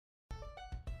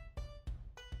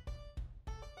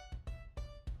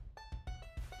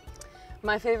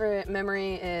My favorite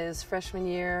memory is freshman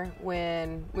year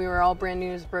when we were all brand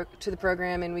new to the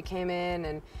program and we came in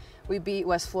and we beat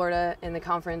West Florida in the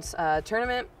conference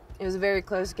tournament. It was a very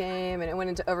close game and it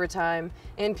went into overtime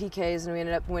and PKs and we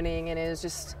ended up winning, and it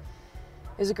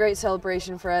was a great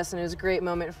celebration for us, and it was a great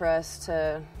moment for us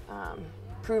to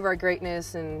prove our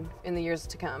greatness in the years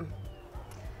to come.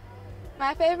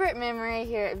 My favorite memory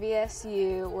here at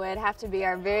VSU would have to be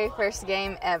our very first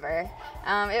game ever.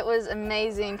 It was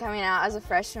amazing coming out as a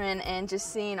freshman and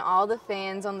just seeing all the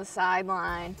fans on the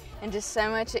sideline and just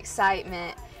so much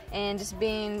excitement and just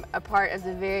being a part of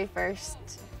the very first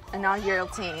inaugural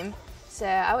team. So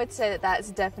I would say that that's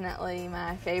definitely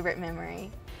my favorite memory.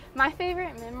 My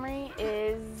favorite memory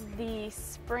is the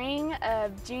spring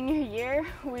of junior year.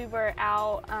 We were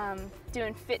out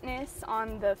doing fitness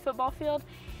on the football field,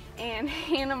 and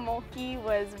Hannah Mulkey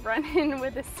was running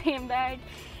with a sandbag,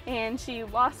 and she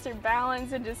lost her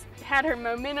balance and just had her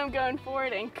momentum going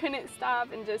forward and couldn't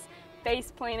stop and just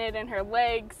face planted, and her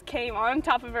legs came on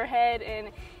top of her head, and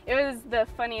it was the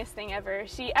funniest thing ever.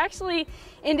 She actually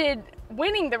ended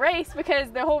winning the race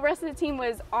because the whole rest of the team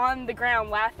was on the ground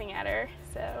laughing at her.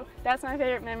 So that's my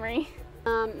favorite memory.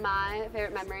 My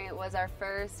favorite memory was our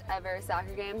first ever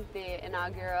soccer game, the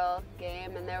inaugural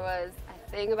game, and there was, I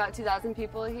think, about 2,000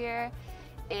 people here.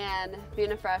 And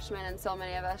being a freshman, and so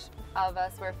many of us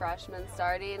were freshmen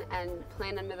starting, and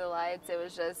playing under the lights, it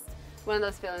was just one of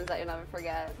those feelings that you'll never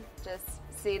forget. Just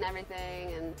seeing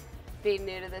everything and being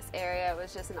new to this area, it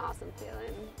was just an awesome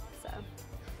feeling. So,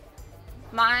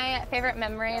 my favorite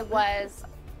memory was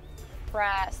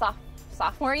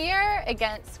sophomore year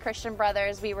against Christian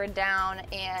Brothers. We were down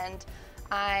and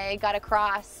I got a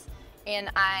cross and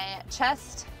I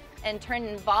chest and turned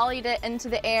and volleyed it into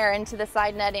the air, into the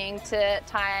side netting to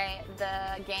tie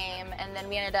the game, and then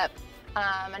we ended up,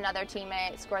 another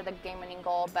teammate scored the game-winning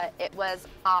goal, but it was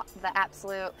the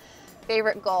absolute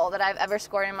favorite goal that I've ever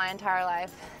scored in my entire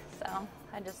life, so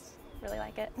I just really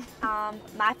like it.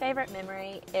 My favorite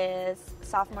memory is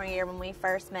sophomore year when we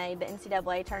first made the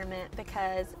NCAA tournament,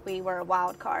 because we were a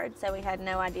wild card, so we had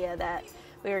no idea that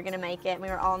we were going to make it. We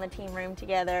were all in the team room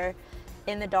together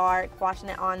in the dark watching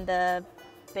it on the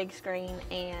big screen,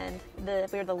 and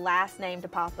we were the last name to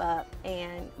pop up,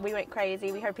 and we went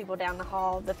crazy. We heard people down the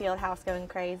hall, the field house, going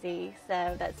crazy,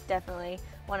 so that's definitely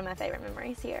one of my favorite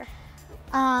memories here.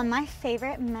 My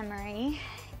favorite memory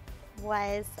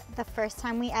was the first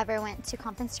time we ever went to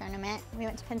conference tournament. We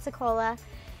went to Pensacola,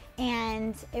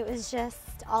 and it was just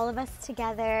all of us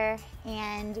together,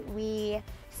 and we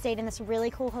stayed in this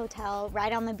really cool hotel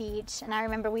right on the beach, and I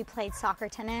remember we played soccer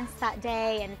tennis that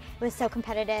day, and it was so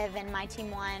competitive, and my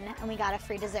team won, and we got a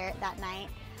free dessert that night.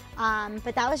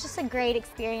 But that was just a great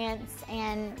experience,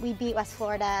 and we beat West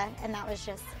Florida, and that was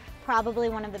just probably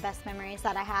one of the best memories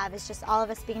that I have, is just all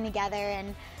of us being together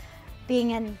and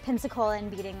being in Pensacola and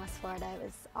beating West Florida. It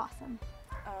was awesome.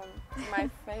 My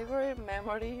favorite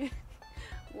memory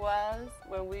was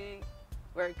when we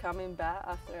were coming back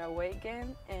after a away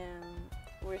game, and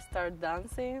we started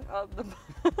dancing on the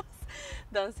bus,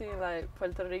 dancing like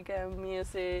Puerto Rican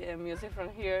music and music from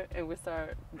here, and we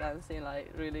started dancing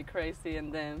like really crazy,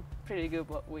 and then pretty good,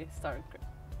 but we started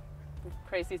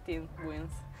crazy team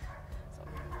wins.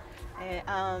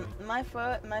 My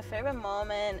favorite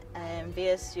moment in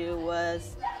VSU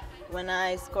was when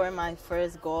I scored my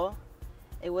first goal.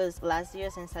 It was last year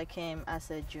since I came as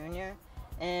a junior,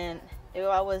 and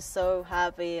I was so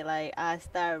happy. Like, I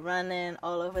started running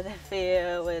all over the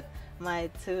field with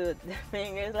my two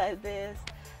fingers like this.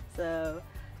 So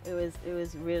it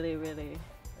was really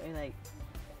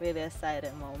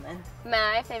exciting moment.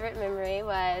 My favorite memory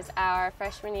was our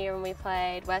freshman year when we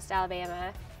played West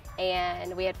Alabama,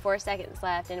 and we had 4 seconds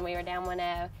left and we were down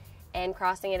 1-0, and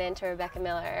crossing it into Rebecca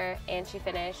Miller, and she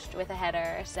finished with a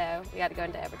header, so we got to go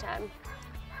into overtime.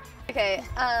 Okay,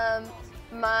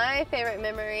 my favorite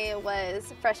memory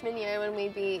was freshman year when we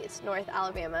beat North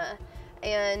Alabama,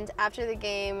 and after the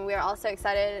game we were all so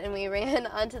excited and we ran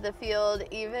onto the field.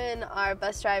 Even our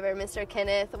bus driver, Mr.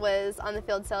 Kenneth, was on the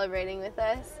field celebrating with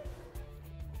us.